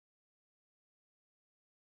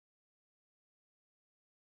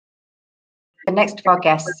The next of our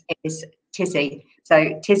guests is Tizzy.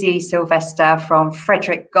 So Tizzy Silvester from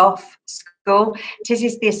Frederick Gough School.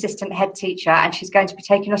 Tizzy's the assistant head teacher, and she's going to be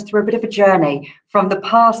taking us through a bit of a journey from the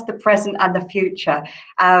past, the present, and the future.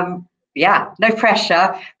 Yeah, no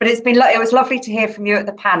pressure, but it was lovely to hear from you at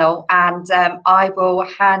the panel, and I will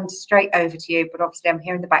hand straight over to you, but obviously I'm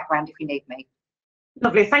here in the background if you need me.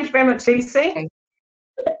 Lovely, thank you very much, Lucy. Okay.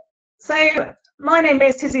 So my name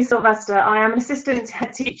is Tizzy Silvester. I am an assistant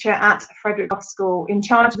head teacher at Frederick Gough School, in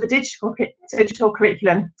charge of the digital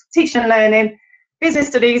curriculum, teaching and learning, business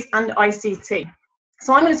studies and ICT.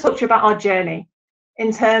 So I'm going to talk to you about our journey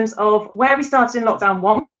in terms of where we started in lockdown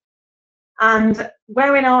 1 and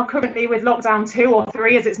where we are currently with lockdown 2 or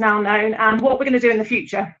 3 as it's now known, and what we're going to do in the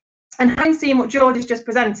future. And having seen what George has just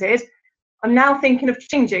presented, I'm now thinking of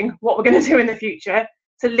changing what we're going to do in the future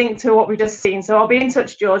to link to what we've just seen. So I'll be in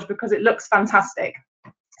touch, George, because it looks fantastic.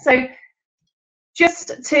 So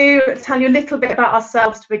just to tell you a little bit about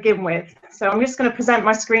ourselves to begin with. So I'm just going to present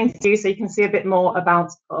my screen to you so you can see a bit more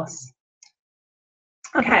about us.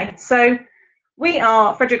 Okay, so we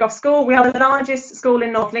are Frederick Gough School. We are the largest school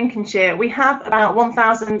in North Lincolnshire. We have about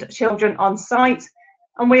 1,000 children on site,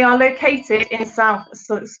 and we are located in South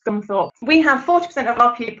Scunthorpe. We have 40% of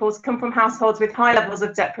our pupils come from households with high levels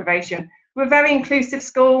of deprivation. We're a very inclusive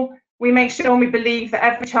school. We make sure and we believe that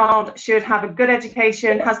every child should have a good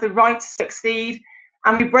education, has the right to succeed,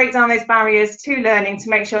 and we break down those barriers to learning to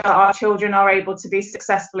make sure that our children are able to be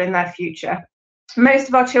successful in their future. Most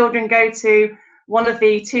of our children go to one of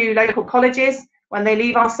the 2 local colleges when they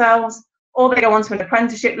leave ourselves, or they go on to an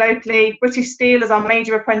apprenticeship locally. British Steel is our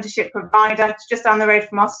major apprenticeship provider. It's just down the road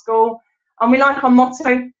from our school. And we like our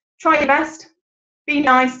motto, try your best, be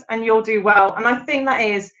nice, and you'll do well. And I think that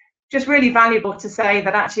is just really valuable to say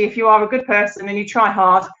that actually if you are a good person and you try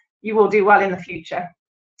hard, you will do well in the future.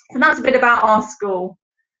 So that's a bit about our school.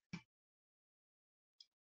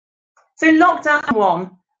 So in lockdown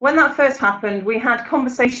 1, when that first happened, we had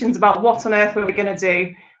conversations about what on earth we were going to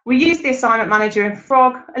do. We used the assignment manager in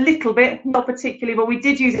Frog a little bit, not particularly, but we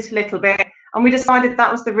did use it a little bit, and we decided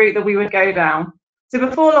that was the route that we would go down. So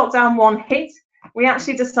before lockdown 1 hit, we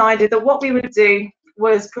actually decided that what we would do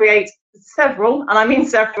was create several, and I mean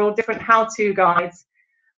several, different how-to guides.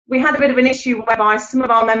 We had a bit of an issue whereby some of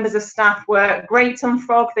our members of staff were great on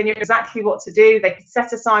Frog. They knew exactly what to do. They could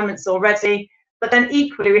set assignments already. But then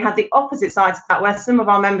equally, we had the opposite side to that, where some of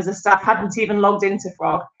our members of staff hadn't even logged into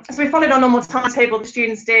Frog. So we followed our normal timetable, the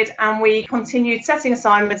students did, and we continued setting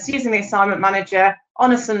assignments using the assignment manager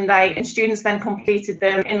on a Sunday, and students then completed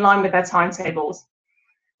them in line with their timetables.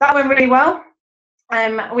 That went really well.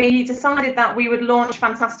 We decided that we would launch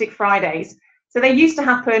Fantastic Fridays. So they used to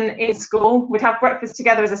happen in school. We'd have breakfast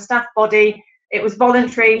together as a staff body. It was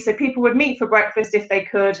voluntary, so people would meet for breakfast if they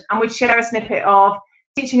could, and we'd share a snippet of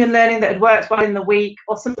teaching and learning that had worked well in the week,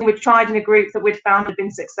 or something we'd tried in a group that we'd found had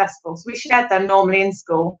been successful. So we shared them normally in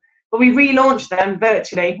school, but we relaunched them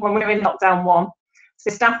virtually when we were in lockdown 1. So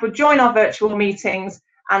staff would join our virtual meetings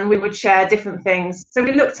and we would share different things. So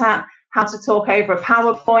we looked at how to talk over a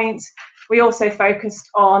PowerPoint. We also focused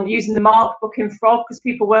on using the mark book in Frog because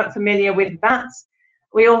people weren't familiar with that.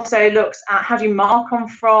 We also looked at how do you mark on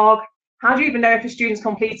Frog? How do you even know if a student's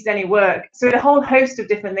completed any work? So we had a whole host of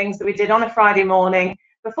different things that we did on a Friday morning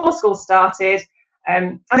before school started,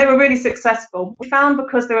 and they were really successful. We found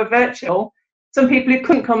because they were virtual, some people who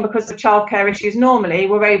couldn't come because of childcare issues normally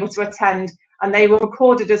were able to attend, and they were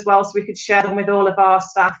recorded as well so we could share them with all of our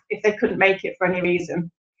staff if they couldn't make it for any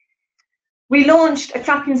reason. We launched a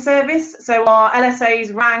tracking service, so our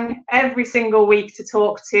LSAs rang every single week to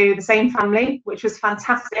talk to the same family, which was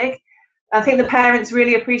fantastic. I think the parents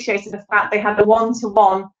really appreciated the fact they had a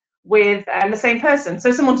one-to-one with the same person,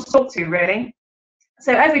 so someone to talk to, really.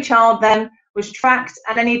 So every child then was tracked,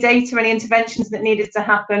 and any data, any interventions that needed to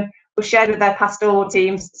happen were shared with their pastoral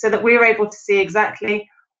teams so that we were able to see exactly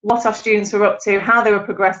what our students were up to, how they were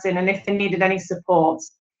progressing, and if they needed any support.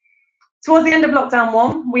 Towards the end of lockdown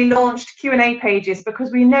 1, we launched Q&A pages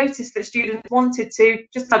because we noticed that students wanted to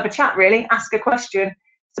just have a chat, really, ask a question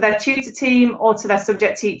to their tutor team or to their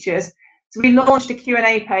subject teachers. So we launched a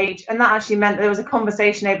Q&A page, and that actually meant that there was a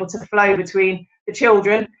conversation able to flow between the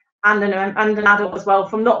children and an adult as well,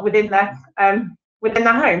 from not within their home.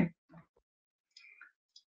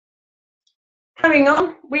 Carrying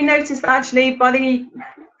on, we noticed that actually by the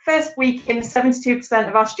first week in, 72%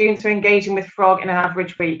 of our students were engaging with Frog in an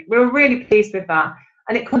average week. We were really pleased with that,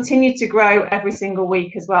 and it continued to grow every single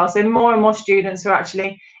week as well. So more and more students are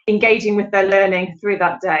actually engaging with their learning through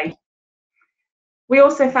that day. We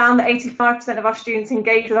also found that 85% of our students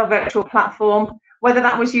engaged with our virtual platform whether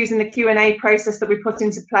that was using the Q&A process that we put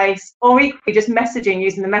into place, or equally just messaging,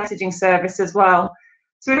 using the messaging service as well.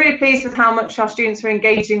 So we're really pleased with how much our students are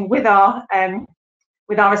engaging with our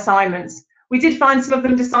assignments. We did find some of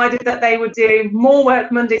them decided that they would do more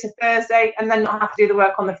work Monday to Thursday and then not have to do the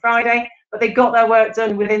work on the Friday, but they got their work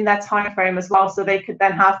done within their time frame as well, so they could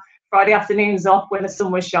then have Friday afternoons off when the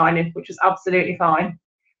sun was shining, which was absolutely fine.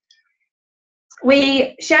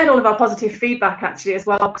 We shared all of our positive feedback actually as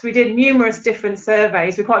well, because we did numerous different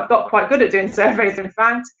surveys. We got quite good at doing surveys, in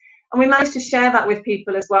fact, and we managed to share that with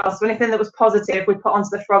people as well. So anything that was positive we put onto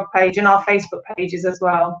the Frog page and our Facebook pages as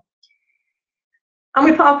well. And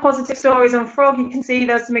we put our positive stories on Frog. You can see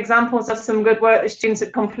there's some examples of some good work that students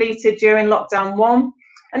had completed during lockdown 1.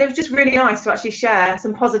 And it was just really nice to actually share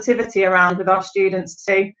some positivity around with our students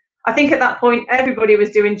too. I think at that point, everybody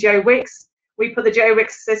was doing Joe Wicks. We put the Joe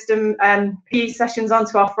Wicks system PE sessions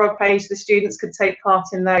onto our Frog page. The students could take part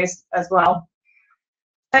in those as well.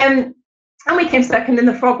 And we came second in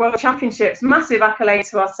the Frog World Championships. Massive accolade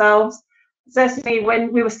to ourselves. Certainly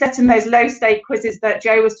when we were setting those low stake quizzes that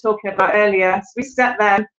Joe was talking about earlier, so we set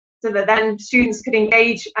them so that then students could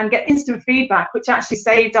engage and get instant feedback, which actually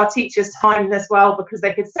saved our teachers time as well, because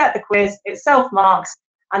they could set the quiz, it self-marks,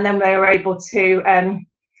 and then they were able to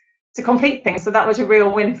complete things. So that was a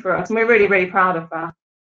real win for us, and we're really, really proud of that.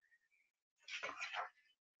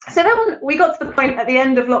 So then we got to the point at the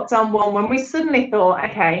end of lockdown 1 when we suddenly thought,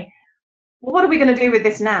 okay, well, what are we going to do with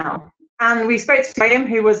this now? And we spoke to Graham,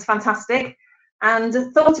 who was fantastic, and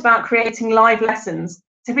thought about creating live lessons.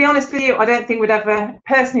 To be honest with you, I don't think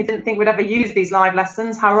personally didn't think we'd ever use these live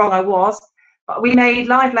lessons, how wrong I was. But we made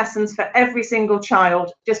live lessons for every single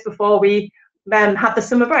child just before we had the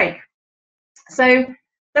summer break. So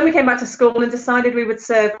then we came back to school and decided we would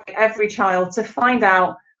survey every child to find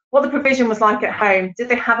out what the provision was like at home. Did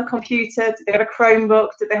they have a computer? Did they have a Chromebook?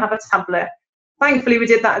 Did they have a tablet? Thankfully, we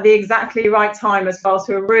did that at the exactly right time as well,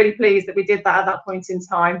 so we're really pleased that we did that at that point in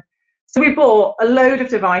time. So we bought a load of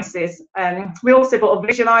devices. We also bought a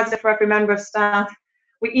visualizer for every member of staff.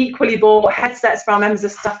 We equally bought headsets for our members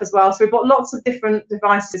of staff as well. So we bought lots of different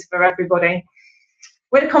devices for everybody.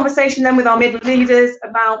 We had a conversation then with our middle leaders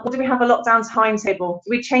about, well, do we have a lockdown timetable? Do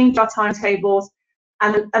we change our timetables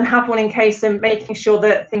and have one in case, and making sure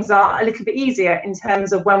that things are a little bit easier in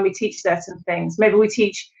terms of when we teach certain things. Maybe we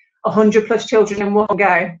teach 100+ children in one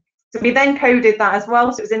go. So we then coded that as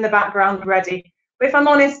well, so it was in the background ready. But if I'm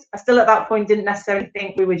honest, I still at that point didn't necessarily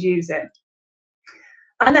think we would use it.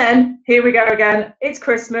 And then here we go again. It's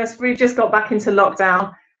Christmas. We've just got back into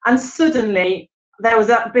lockdown, and suddenly there was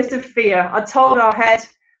that bit of fear. I told our head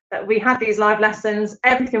that we had these live lessons,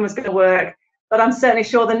 everything was going to work, but I'm certainly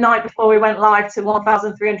sure the night before we went live to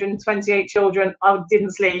 1,328 children, I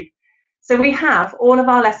didn't sleep. So we have all of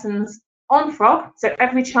our lessons on Frog, so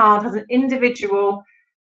every child has an individual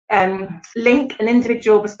link, an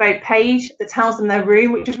individual bespoke page that tells them their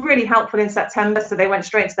room, which was really helpful in September, so they went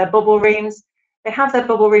straight to their bubble rooms. They have their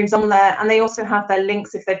bubble rooms on there, and they also have their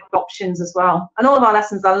links if they've got options as well. And all of our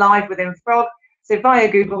lessons are live within Frog, so via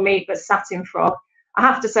Google Meet, but sat in Frog. I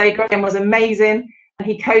have to say, Graham was amazing, and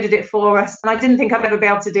he coded it for us, and I didn't think I'd ever be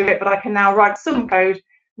able to do it, but I can now write some code,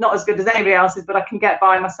 not as good as anybody else's, but I can get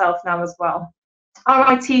by myself now as well.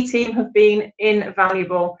 Our IT team have been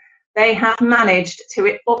invaluable. They have managed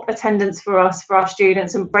to up attendance for us, for our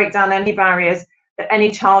students, and break down any barriers that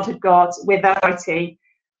any child had got with their IT.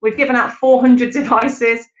 We've given out 400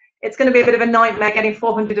 devices. It's going to be a bit of a nightmare getting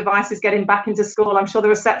 400 devices getting back into school. I'm sure the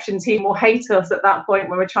reception team will hate us at that point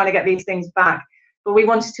when we're trying to get these things back. But we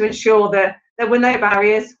wanted to ensure that there were no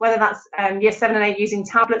barriers, whether that's year 7 and 8 using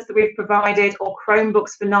tablets that we've provided or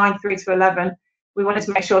Chromebooks for 9 through to 11. We wanted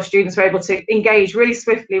to make sure students were able to engage really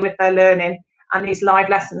swiftly with their learning and these live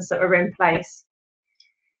lessons that were in place.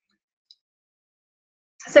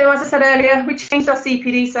 So as I said earlier, we changed our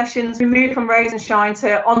CPD sessions. We moved from Rose and Shine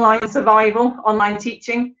to online survival, online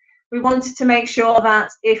teaching. We wanted to make sure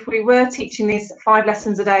that if we were teaching these 5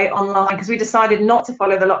 lessons a day online, because we decided not to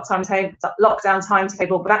follow the lockdown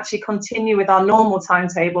timetable, but actually continue with our normal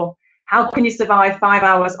timetable. How can you survive 5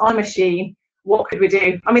 hours on a machine? What could we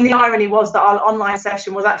do? I mean, the irony was that our online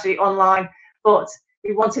session was actually online, but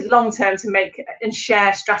we wanted long-term to make and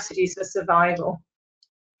share strategies for survival.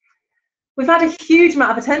 We've had a huge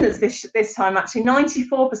amount of attendance this time, actually.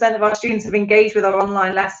 94% of our students have engaged with our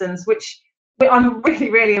online lessons, which I'm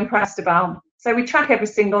really, really impressed about. So we track every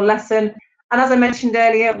single lesson. And as I mentioned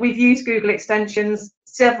earlier, we've used Google extensions,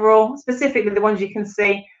 several, specifically the ones you can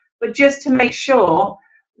see, but just to make sure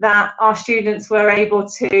that our students were able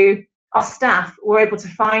to, our staff were able to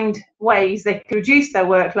find ways they could reduce their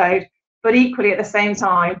workload, but equally at the same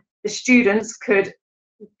time, the students could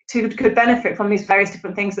could benefit from these various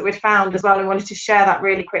different things that we'd found as well, and wanted to share that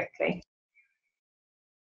really quickly.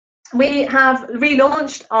 We have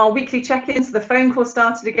relaunched our weekly check-ins. The phone call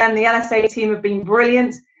started again. The LSA team have been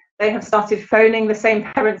brilliant. They have started phoning the same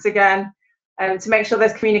parents again to make sure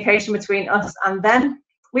there's communication between us and them.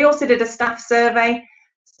 We also did a staff survey.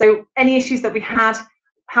 So any issues that we had,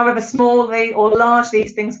 however small they or large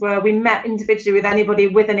these things were, we met individually with anybody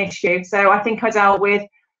with an issue. So I think I dealt with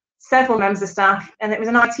several members of staff, and it was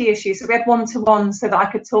an IT issue. So we had one-to-one so that I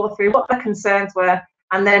could talk through what their concerns were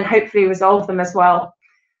and then hopefully resolve them as well.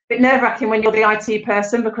 A bit nerve-wracking when you're the IT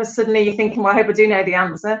person, because suddenly you're thinking, well, I hope I do know the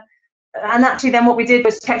answer. And actually then what we did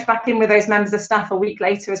was check back in with those members of staff a week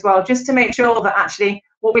later as well, just to make sure that actually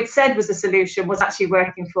what we'd said was the solution was actually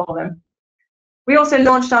working for them. We also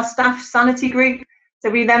launched our staff sanity group. So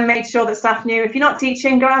we then made sure that staff knew, if you're not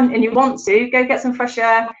teaching, go on and you want to, go get some fresh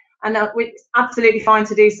air. And it's absolutely fine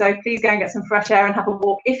to do so. Please go and get some fresh air and have a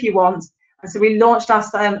walk if you want. And so we launched our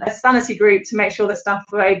a sanity group to make sure that staff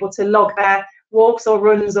were able to log their walks or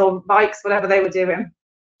runs or bikes, whatever they were doing.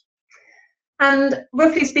 And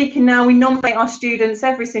roughly speaking now, we nominate our students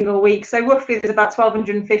every single week. So roughly there's about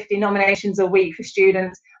 1,250 nominations a week for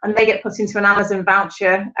students, and they get put into an Amazon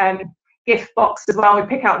voucher gift box as well. We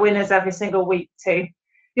pick out winners every single week too.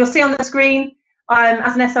 You'll see on the screen,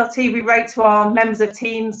 as an SLT, we wrote to our members of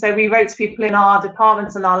teams. So we wrote to people in our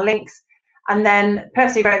departments and our links, and then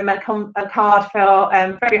personally wrote them a card for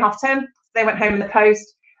every half term. They went home in the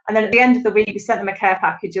post. And then at the end of the week, we sent them a care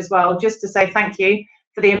package as well, just to say thank you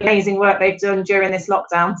for the amazing work they've done during this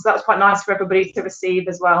lockdown. So that was quite nice for everybody to receive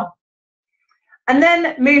as well. And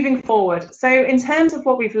then moving forward, so in terms of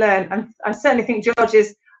what we've learned, and I certainly think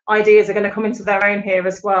George's ideas are going to come into their own here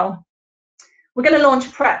as well. We're going to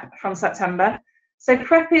launch PrEP from September. So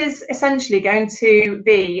PrEP is essentially going to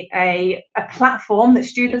be a platform that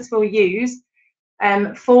students will use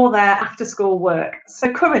for their after-school work.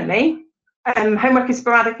 So currently, homework is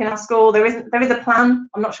sporadic in our school. There is a plan.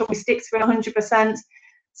 I'm not sure we stick to it 100%.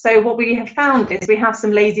 So what we have found is we have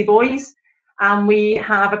some lazy boys, and we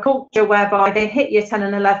have a culture whereby they hit year 10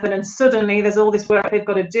 and 11, and suddenly there's all this work they've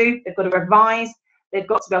got to do. They've got to revise. They've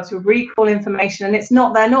got to be able to recall information, and it's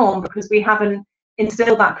not their norm because we haven't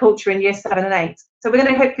instilled that culture in year 7 and 8. So we're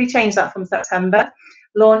going to hopefully change that from September,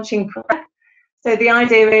 launching PrEP. So the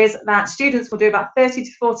idea is that students will do about 30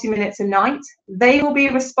 to 40 minutes a night. They will be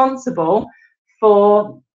responsible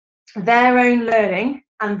for their own learning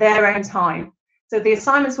and their own time. So the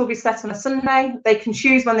assignments will be set on a Sunday. They can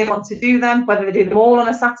choose when they want to do them, whether they do them all on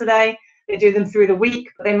a Saturday, they do them through the week,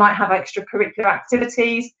 but they might have extracurricular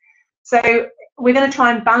activities. So we're going to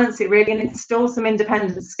try and balance it really and install some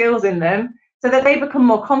independent skills in them so that they become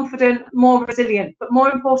more confident, more resilient, but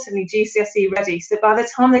more importantly, GCSE ready. So by the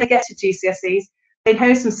time they get to GCSEs, they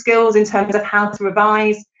know some skills in terms of how to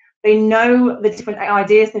revise. They know the different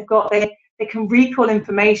ideas they've got. They can recall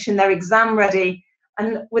information, they're exam ready,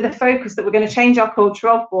 and with a focus that we're going to change our culture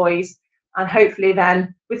of boys, and hopefully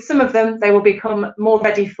then with some of them, they will become more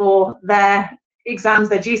ready for their exams,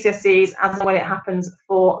 their GCSEs, as and when it happens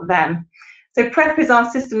for them. So PrEP is our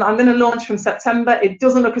system that I'm going to launch from September. It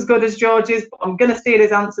doesn't look as good as George's, but I'm going to steal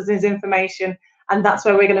his answers and his information, and that's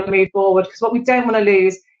where we're going to move forward, because what we don't want to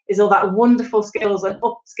lose is all that wonderful skills and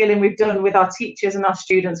upskilling we've done with our teachers and our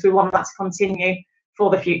students. We want that to continue for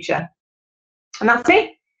the future. And that's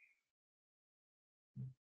it.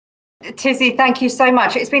 Tizzy, thank you so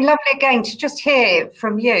much. It's been lovely again to just hear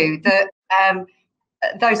from you that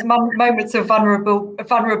those moments of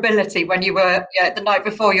vulnerability when you were the night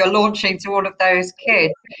before you're launching to all of those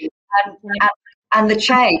kids, and the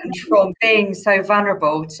change from being so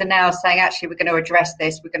vulnerable to now saying, actually, we're going to address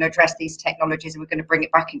this, we're going to address these technologies, and we're going to bring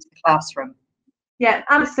it back into the classroom. Yeah,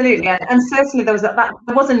 absolutely. And certainly there was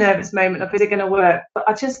a nervous moment of, is it going to work? But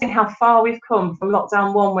I just think how far we've come from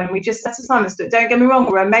lockdown 1, when we just set assignments. Don't get me wrong,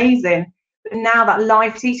 we're amazing. But now that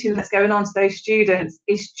live teaching that's going on to those students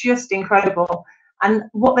is just incredible. And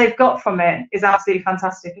what they've got from it is absolutely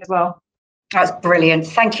fantastic as well. That's brilliant.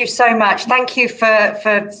 Thank you so much. Thank you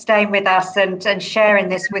for staying with us and sharing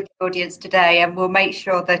this with the audience today. And we'll make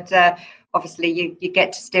sure that obviously you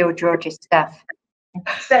get to steal George's stuff.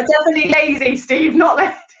 They're definitely lazy, Steve, not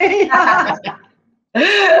lefty.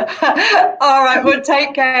 All right, well,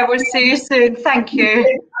 take care. We'll see you soon. Thank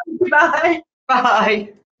you. Bye.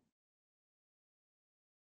 Bye.